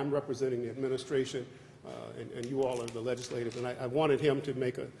of that. I'm representing the administration, and you all are the legislative, and I wanted him to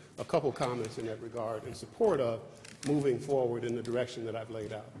make a couple comments in that regard in support of moving forward in the direction that I've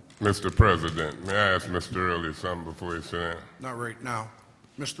laid out. Mr. President, may I ask Mr. Earley something before he sits down? Not right now.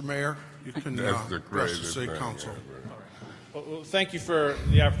 Mr. Mayor, you can That's the address the greatest City thing Council. Well, thank you for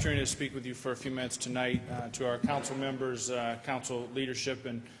the opportunity to speak with you for a few minutes tonight, to our council members, council leadership,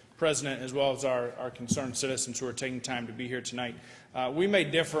 and president, as well as our concerned citizens who are taking time to be here tonight. We may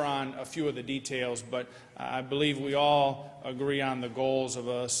differ on a few of the details, but I believe we all agree on the goals of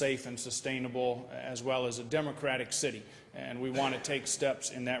a safe and sustainable, as well as a democratic city. and we want to take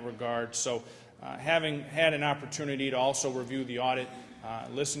steps in that regard. So having had an opportunity to also review the audit,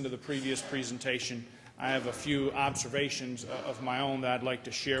 listen to the previous presentation, I have a few observations of my own that I'd like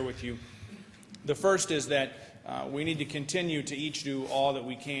to share with you. The first is that we need to continue to each do all that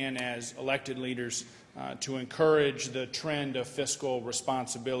we can as elected leaders to encourage the trend of fiscal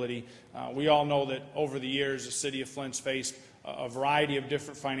responsibility. We all know that over the years the City of Flint's faced a variety of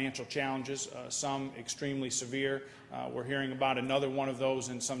different financial challenges, some extremely severe. We're hearing about another one of those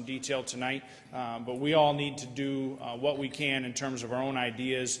in some detail tonight, but we all need to do what we can in terms of our own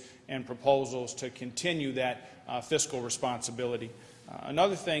ideas and proposals to continue that fiscal responsibility.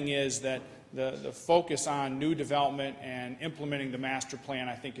 Another thing is that the focus on new development and implementing the master plan,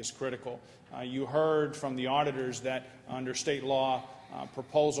 I think, is critical. You heard from the auditors that under state law,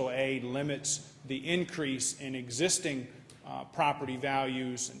 Proposal A limits the increase in existing property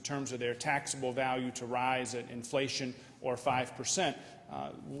values in terms of their taxable value to rise at inflation or 5%.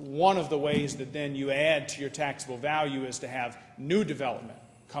 One of the ways that then you add to your taxable value is to have new development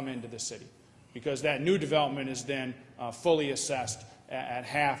come into the city, because that new development is then fully assessed at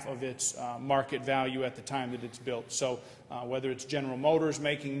half of its market value at the time that it's built. So whether it's General Motors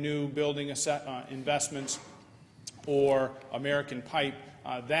making new building investments or American Pipe,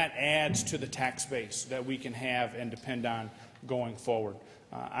 that adds to the tax base that we can have and depend on going forward.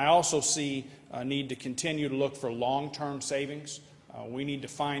 I also see a need to continue to look for long-term savings. We need to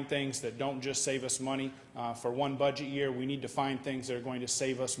find things that don't just save us money for one budget year. We need to find things that are going to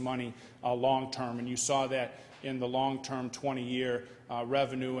save us money long-term, and you saw that in the long-term 20-year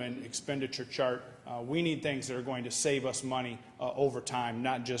revenue and expenditure chart. We need things that are going to save us money over time,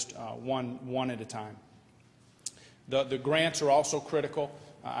 not just one at a time. The grants are also critical.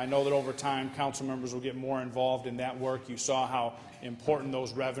 I know that over time council members will get more involved in that work. You saw how important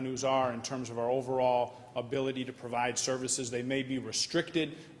those revenues are in terms of our overall ability to provide services. They may be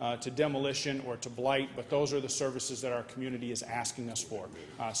restricted to demolition or to blight, but those are the services that our community is asking us for.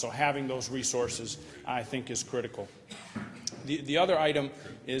 So having those resources, I think, is critical. The other item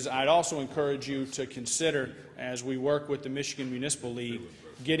is I'd also encourage you to consider, as we work with the Michigan Municipal League,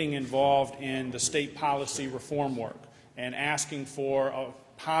 getting involved in the state policy reform work and asking for a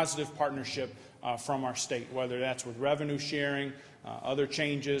positive partnership from our state, whether that's with revenue sharing, other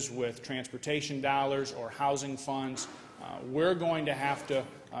changes with transportation dollars or housing funds. We're going to have to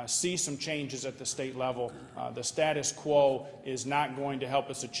see some changes at the state level. The status quo is not going to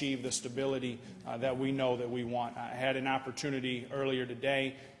help us achieve the stability that we know that we want. I had an opportunity earlier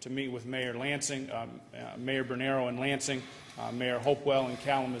today to meet with Mayor Lansing, Mayor Bernero in Lansing, Mayor Hopewell in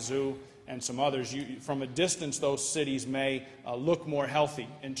Kalamazoo, and some others. From a distance, those cities may look more healthy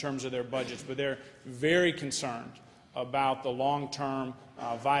in terms of their budgets, but they're very concerned about the long-term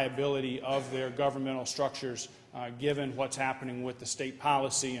viability of their governmental structures given what's happening with the state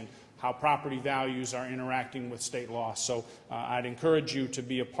policy and how property values are interacting with state law. So I'd encourage you to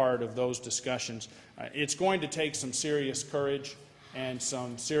be a part of those discussions. It's going to take some serious courage and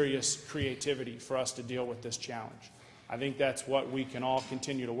some serious creativity for us to deal with this challenge. I think that's what we can all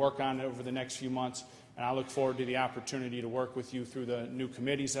continue to work on over the next few months, and I look forward to the opportunity to work with you through the new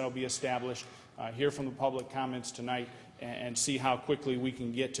committees that will be established, hear from the public comments tonight, and see how quickly we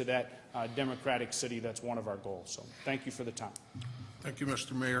can get to that democratic city that's one of our goals. So thank you for the time. Thank you,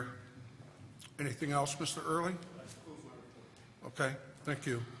 Mr. Mayor. Anything else, Mr. Earley? Okay, thank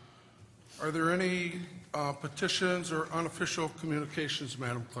you. Are there any petitions or unofficial communications,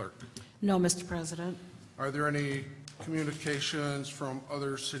 Madam Clerk? No, Mr. President. Are there any communications from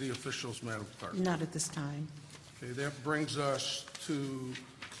other city officials, Madam Clerk? Not at this time. Okay, that brings us to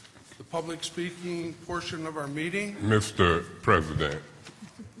the public speaking portion of our meeting. Mr. President.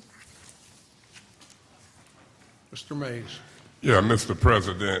 Mr. Mays. Yeah, Mr.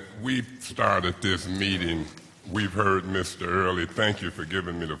 President, we started this meeting. We've heard Mr. Earley, thank you for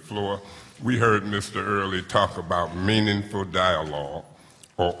giving me the floor. We heard Mr. Earley talk about meaningful dialogue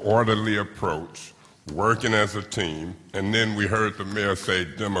or orderly approach, working as a team, and then we heard the mayor say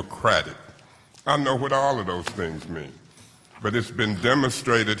democratic. I know what all of those things mean, but it's been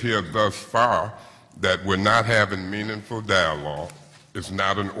demonstrated here thus far that we're not having meaningful dialogue. It's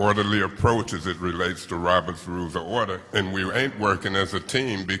not an orderly approach as it relates to Robert's Rules of Order, and we ain't working as a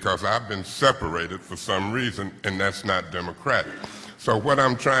team because I've been separated for some reason, and that's not democratic. So what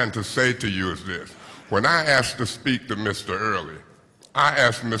I'm trying to say to you is this. When I asked to speak to Mr. Earley, I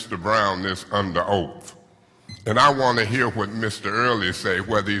asked Mr. Brown this under oath, and I want to hear what Mr. Earley say,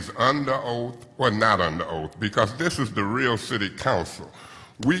 whether he's under oath or not under oath, because this is the real city council.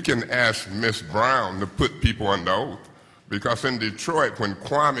 We can ask Ms. Brown to put people under oath, because in Detroit, when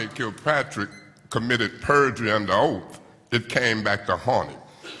Kwame Kilpatrick committed perjury under oath, It came back to haunt him.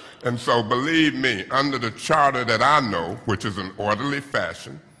 And so believe me, under the charter that I know, which is an orderly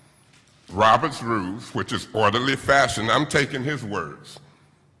fashion, Robert's rules, which is orderly fashion, I'm taking his words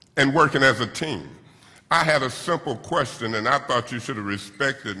and working as a team. I had a simple question, and I thought you should have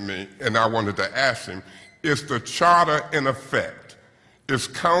respected me, and I wanted to ask him, is the charter in effect? Is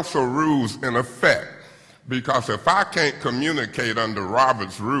council rules in effect? Because if I can't communicate under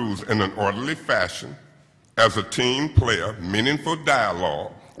Robert's rules in an orderly fashion, as a team player, meaningful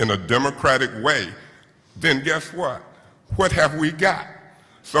dialogue, in a democratic way, then guess what? What have we got?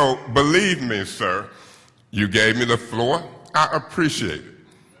 So believe me, sir, you gave me the floor. I appreciate it.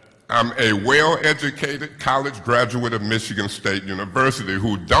 I'm a well-educated college graduate of Michigan State University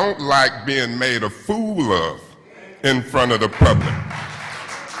who don't like being made a fool of in front of the public.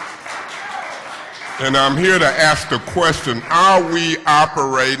 And I'm here to ask the question, are we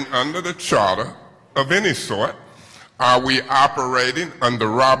operating under the charter of any sort? Are we operating under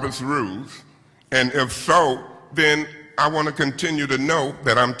Robert's rules? And if so, then I want to continue to know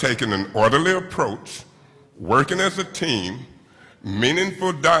that I'm taking an orderly approach, working as a team,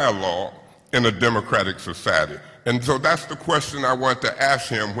 meaningful dialogue in a democratic society. And so that's the question I want to ask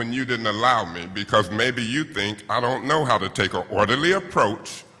him when you didn't allow me, because maybe you think I don't know how to take an orderly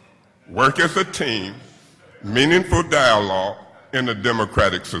approach, work as a team, meaningful dialogue in a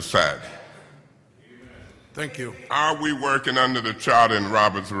democratic society. Thank you. Are we working under the charter and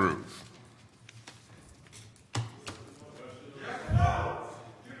Robert's rules?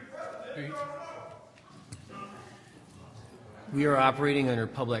 We are operating under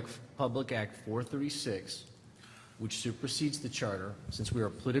Public Act 436, which supersedes the charter. Since we are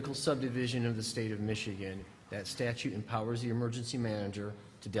a political subdivision of the state of Michigan, that statute empowers the emergency manager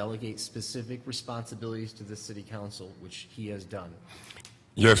to delegate specific responsibilities to the city council, which he has done.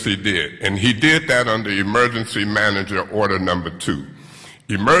 Yes, he did. And he did that under Emergency Manager Order Number 2.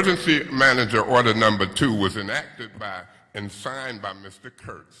 Emergency Manager Order Number 2 was enacted by and signed by Mr.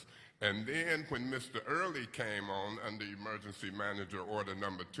 Kurtz. And then when Mr. Earley came on under Emergency Manager Order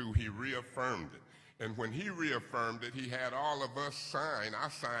Number 2, he reaffirmed it. And when he reaffirmed it, he had all of us sign. I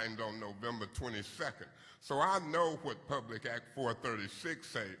signed on November 22nd. So I know what Public Act 436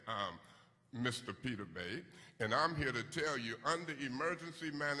 say, Mr. Peter Babe. And I'm here to tell you, under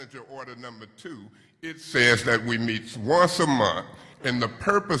Emergency Manager Order Number 2, it says that we meet once a month, and the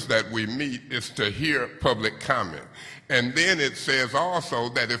purpose that we meet is to hear public comment. And then it says also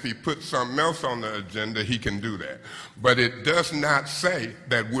that if he puts something else on the agenda, he can do that. But it does not say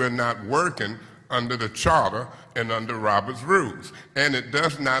that we're not working under the charter and under Robert's rules. And it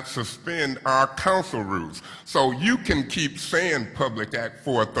does not suspend our council rules. So you can keep saying Public Act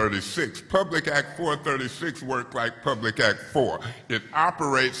 436. Public Act 436 works like Public Act 4. It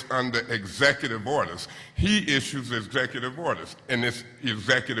operates under executive orders. He issues executive orders. And this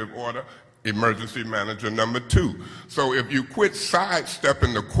executive order, Emergency Manager Number 2. So if you quit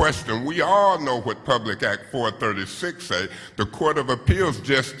sidestepping the question, we all know what Public Act 436 say. The Court of Appeals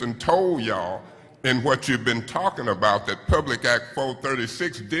just told y'all in what you've been talking about that Public Act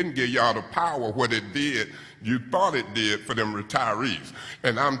 436 didn't give y'all the power. What it did, you thought it did for them retirees.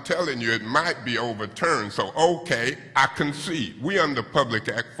 And I'm telling you, it might be overturned. So, okay, I concede. We under Public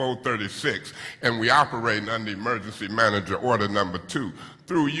Act 436, and we operating under Emergency Manager Order Number 2.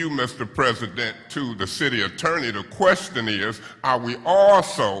 Through you, Mr. President, to the city attorney, the question is, are we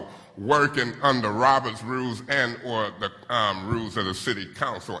also working under Robert's rules and or the rules of the city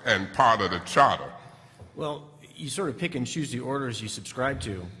council and part of the charter? Well, you sort of pick and choose the orders you subscribe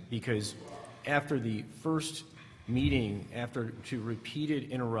to, because after the first meeting, after two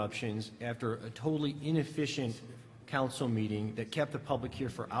repeated interruptions, after a totally inefficient council meeting that kept the public here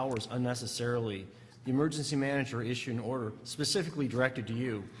for hours unnecessarily, the emergency manager issued an order specifically directed to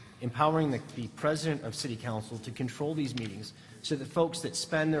you, empowering the president of city council to control these meetings so that folks that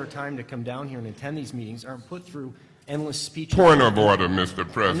spend their time to come down here and attend these meetings aren't put through endless speeches. Point of order, Mr.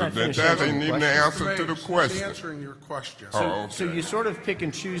 President. That ain't even the answer to the question. He's answering your question. So you sort of pick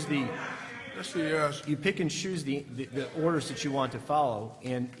and choose the Yes, he is. You pick and choose the orders that you want to follow,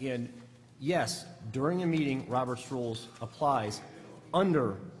 and yes, during a meeting, Robert's Rules applies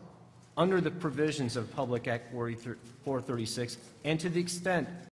under the provisions of Public Act 436, and to the extent